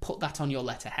can put that on your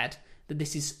letterhead, that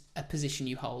this is a position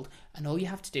you hold, and all you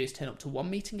have to do is turn up to one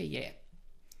meeting a year.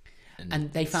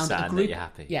 And they found a sign group, that you're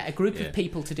happy. yeah, a group of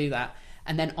people to do that.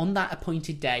 And then on that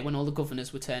appointed day, when all the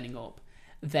governors were turning up,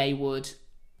 they would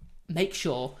make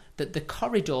sure that the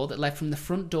corridor that led from the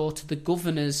front door to the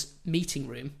governor's meeting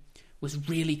room was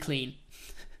really clean.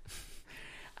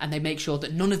 And they make sure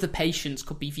that none of the patients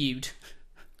could be viewed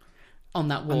on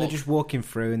that walk. And they're just walking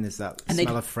through, and there's that And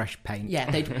smell of fresh paint.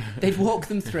 Yeah, they'd walk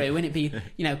them through, and it'd be,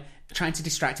 trying to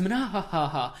distract them, and ha ha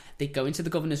ha. They'd go into the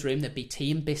governor's room, there'd be tea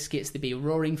and biscuits, there'd be a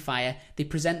roaring fire, they'd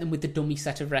present them with the dummy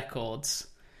set of records,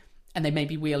 and they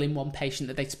maybe wheel in one patient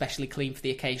that they'd specially clean for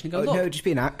the occasion and go, look, No, just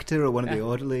be an actor or one of the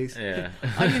orderlies. Yeah.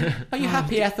 are you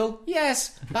happy, Ethel?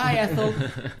 Yes, bye, Ethel.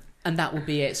 And that would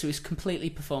be it. So it's completely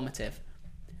performative.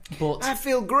 But I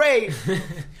feel great.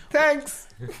 Thanks.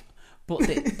 But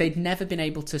they'd never been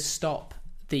able to stop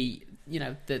the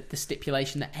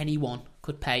stipulation that anyone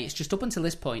could pay. It's just up until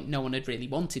this point, no one had really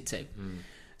wanted to.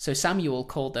 So Samuel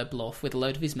called their bluff with a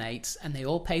load of his mates, and they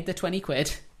all paid their 20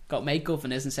 quid, got made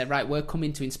governors, and said, right, we're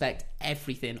coming to inspect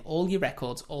everything, all your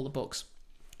records, all the books.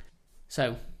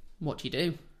 So what do you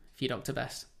do if you're Dr.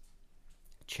 Best?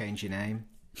 Change your name.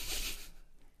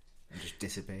 And just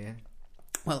disappear.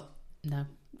 Well, no.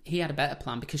 He had a better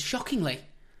plan, because shockingly,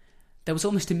 there was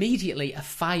almost immediately a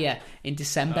fire in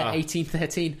December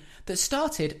 1813 that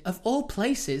started, of all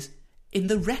places, in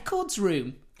the records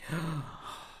room.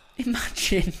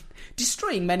 Imagine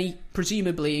destroying many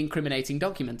presumably incriminating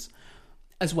documents,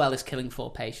 as well as killing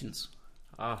 4 patients.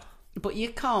 But you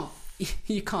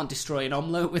can't destroy an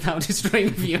omelette without destroying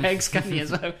a few eggs, can you?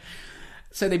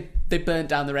 So they burnt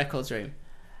down the records room,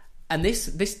 and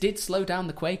this did slow down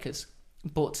the Quakers,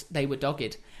 but they were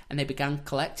dogged, and they began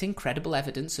collecting credible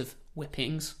evidence of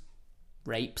whippings,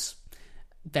 rapes,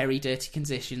 very dirty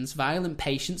conditions, violent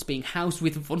patients being housed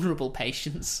with vulnerable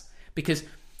patients, because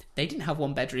they didn't have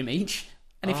one bedroom each.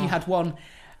 And if you had one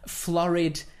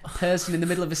florid person in the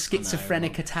middle of a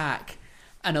schizophrenic attack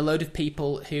and a load of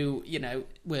people who,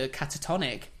 were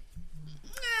catatonic,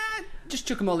 just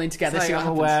chuck them all in together. It's see like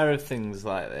what I'm happens. aware of things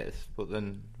like this, but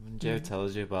then when Joe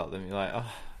tells you about them, you're like,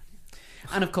 oh.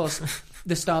 And of course,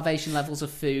 the starvation levels of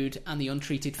food and the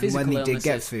untreated physical And when they illnesses. did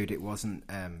get food, it wasn't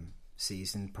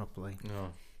seasoned properly.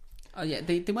 No. Oh yeah,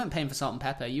 they weren't paying for salt and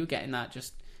pepper. You were getting that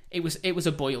just... It was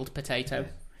a boiled potato. Yeah.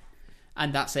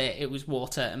 And that's it. It was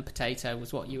water and potato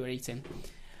was what you were eating.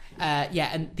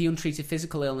 And the untreated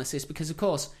physical illnesses, because of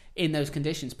course, in those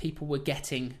conditions, people were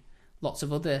getting lots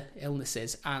of other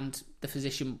illnesses, and the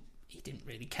physician, he didn't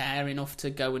really care enough to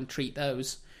go and treat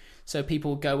those. So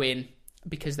people would go in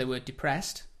because they were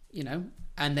depressed,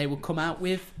 and they would come out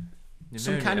with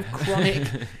some kind of chronic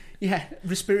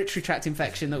respiratory tract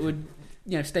infection that would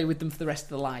stay with them for the rest of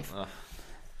their life.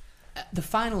 The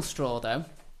final straw, though...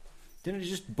 Didn't it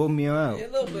just bum you out? A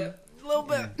little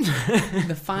bit.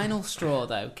 The final straw,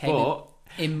 though, came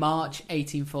in March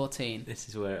 1814. This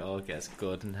is where it all gets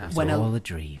good and happy. When All a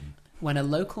dream. when a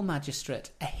local magistrate,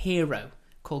 a hero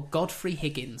called Godfrey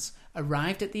Higgins,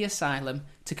 arrived at the asylum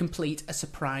to complete a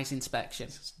surprise inspection.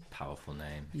 Powerful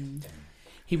name.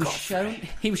 He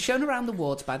was shown around the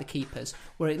wards by the keepers,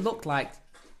 where it looked like...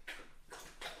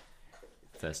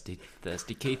 Thirsty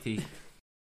Keithy.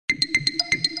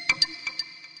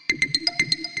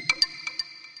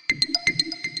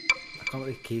 I can't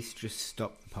believe Keith just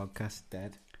stopped the podcast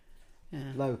dead.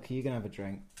 Yeah. Loki, you gonna have a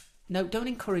drink? No, don't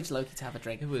encourage Loki to have a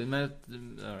drink. All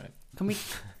right. Can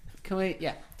we?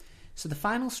 Yeah. So the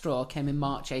final straw came in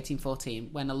March 1814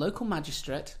 when a local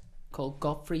magistrate called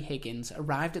Godfrey Higgins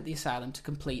arrived at the asylum to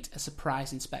complete a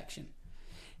surprise inspection.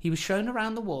 He was shown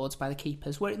around the wards by the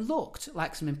keepers, where it looked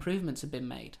like some improvements had been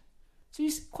made. So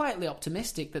he's quietly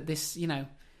optimistic that this,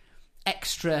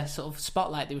 extra sort of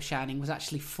spotlight they were shining was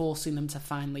actually forcing them to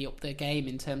finally up their game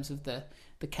in terms of the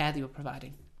care they were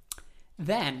providing.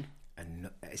 Then...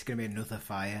 it's going to be another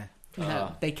fire.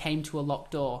 they came to a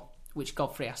locked door, which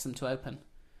Godfrey asked them to open.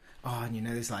 Oh, and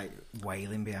there's like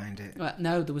wailing behind it. Well,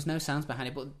 no, there was no sounds behind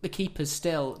it, but the keepers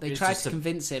still, they It was tried just to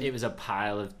convince him. It was a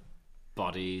pile of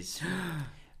bodies.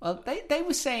 Well, they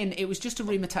were saying it was just a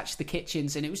room attached to the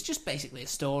kitchens, and it was just basically a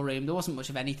storeroom. There wasn't much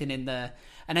of anything in there.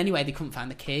 And anyway, they couldn't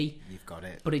find the key. You've got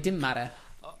it. But it didn't matter.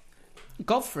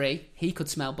 Godfrey, he could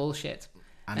smell bullshit.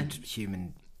 And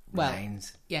human Well,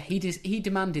 remains. yeah, he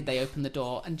demanded they open the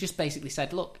door and just basically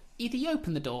said, look, either you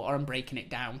open the door or I'm breaking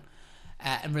it down.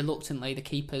 And reluctantly, the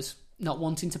keepers, not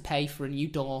wanting to pay for a new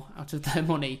door out of their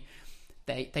money,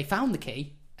 they found the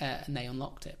key and they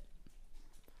unlocked it.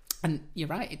 And you're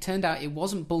right, it turned out it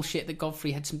wasn't bullshit that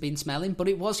Godfrey had been smelling, but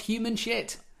it was human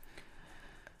shit.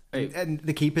 And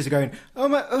the keepers are going, oh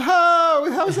my,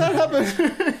 how's that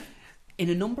happen? In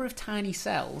a number of tiny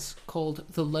cells called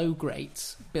the low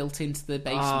grates built into the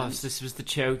basement, So this was the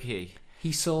chokey.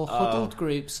 he saw huddled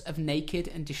groups of naked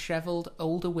and dishevelled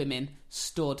older women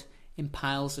stood in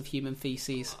piles of human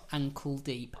feces, ankle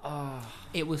deep.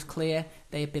 It was clear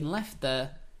they had been left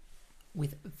there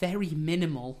with very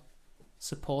minimal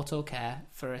support or care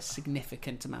for a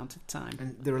significant amount of time.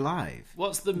 And they're alive.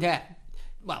 What's the... Yeah.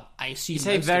 Well, I assume You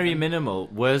say most of very them. minimal.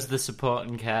 Where's the support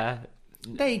and care?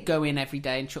 They go in every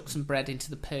day and chuck some bread into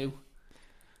the poo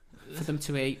for them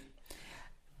to eat.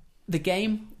 The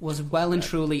game was well and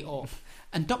truly up,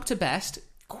 and Dr. Best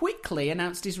quickly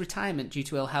announced his retirement due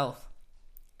to ill health.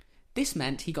 This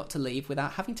meant he got to leave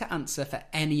without having to answer for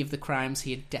any of the crimes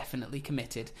he had definitely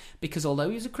committed, because although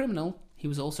he was a criminal, he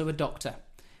was also a doctor,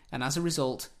 and as a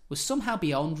result was somehow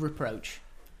beyond reproach.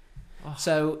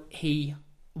 So he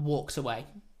walks away.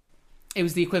 It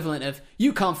was the equivalent of,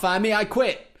 you can't fire me, I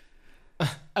quit.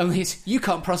 Only it's, you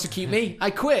can't prosecute me, I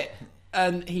quit.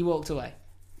 And he walked away.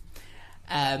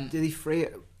 Did he free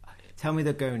it? Tell me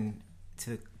they're going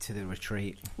to the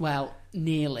retreat. Well,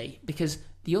 nearly, because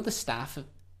the other staff,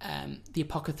 the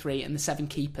Apothecary and the 7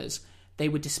 keepers, they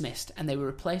were dismissed and they were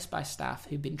replaced by staff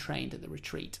who'd been trained at the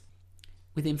retreat.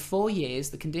 Within 4 years,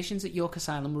 the conditions at York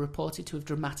Asylum were reported to have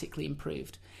dramatically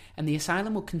improved, and the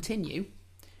asylum will continue,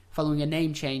 following a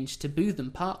name change to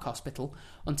Bootham Park Hospital,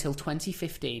 until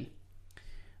 2015,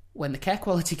 when the Care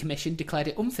Quality Commission declared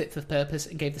it unfit for purpose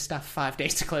and gave the staff 5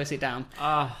 days to close it down.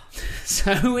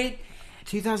 So it...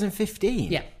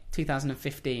 2015? Yeah,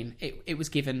 2015. It was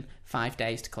given 5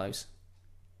 days to close.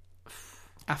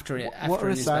 After what are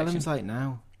an asylums inspection. like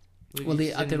now? Well,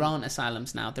 there aren't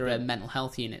asylums now. There are mental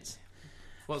health units.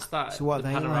 What's that? So what are the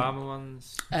they Panorama like?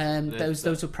 ones?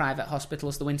 Those were private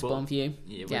hospitals. The Winterbourne View.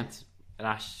 Yeah. And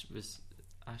Ash.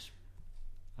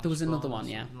 There was another one,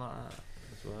 yeah. Like that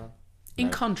as well. In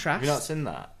No. contrast, Have you not seen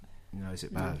that? No, is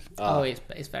it bad? oh,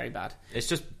 it's very bad. It's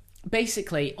just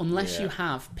Basically, unless Yeah. you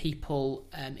have people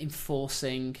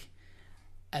enforcing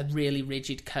a really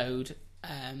rigid code,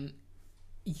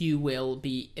 you will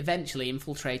be eventually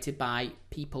infiltrated by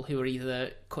people who are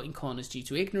either cutting corners due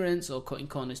to ignorance or cutting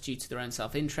corners due to their own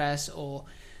self-interest or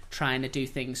trying to do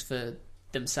things for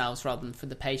themselves rather than for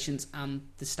the patients, and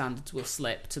the standards will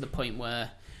slip to the point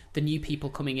where the new people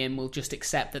coming in will just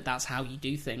accept that that's how you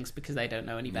do things because they don't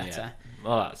know any better. Yeah.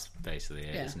 Well, that's basically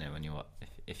it, Yeah. isn't it? When you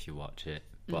if you watch it,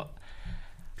 but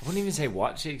I wouldn't even say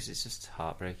watch it because it's just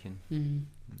heartbreaking.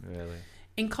 Really.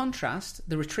 In contrast,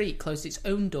 the retreat closed its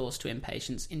own doors to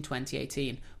inpatients in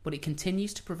 2018, but it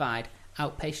continues to provide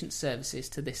outpatient services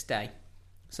to this day.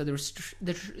 So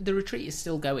the retreat is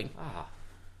still going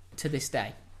to this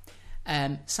day.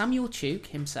 Samuel Tuke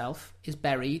himself is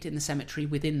buried in the cemetery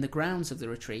within the grounds of the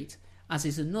retreat, as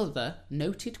is another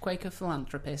noted Quaker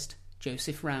philanthropist,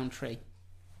 Joseph Rowntree,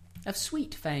 of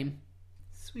Sweet fame.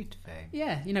 Sweet fame.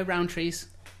 Yeah, you know Rowntree's.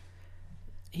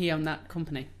 He owned that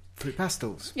company. Fruit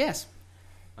pastels. Yes.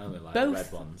 I only like Both.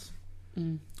 red ones.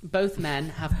 Both men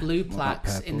have blue about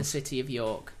plaques in the purples? city of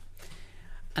York.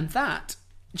 And that,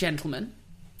 gentlemen,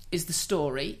 is the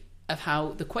story of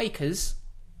how the Quakers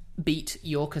beat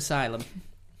York Asylum.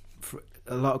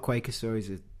 A lot of Quaker stories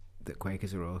are that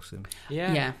Quakers are awesome.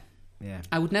 Yeah. Yeah.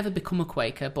 I would never become a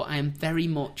Quaker, but I am very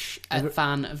much a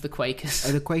fan of the Quakers.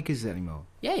 Are the Quakers anymore?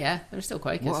 Yeah, they're still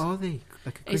Quakers. What are they?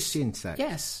 Like a Christian sect?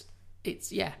 Yes.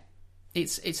 It's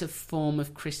a form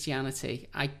of Christianity.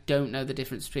 I don't know the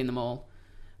difference between them all,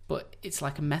 but it's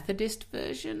like a Methodist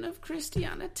version of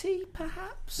Christianity,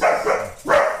 perhaps.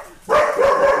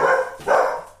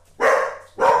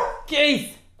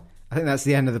 Keith! I think that's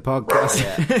the end of the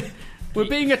podcast. We're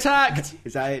being attacked!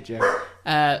 Is that it, Joe?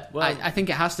 I think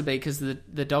it has to be because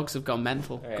the dogs have gone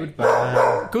mental.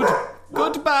 Goodbye.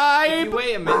 Goodbye! If you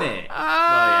wait a minute. Well,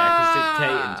 yeah, because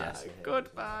Kate and Jessica.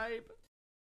 Goodbye.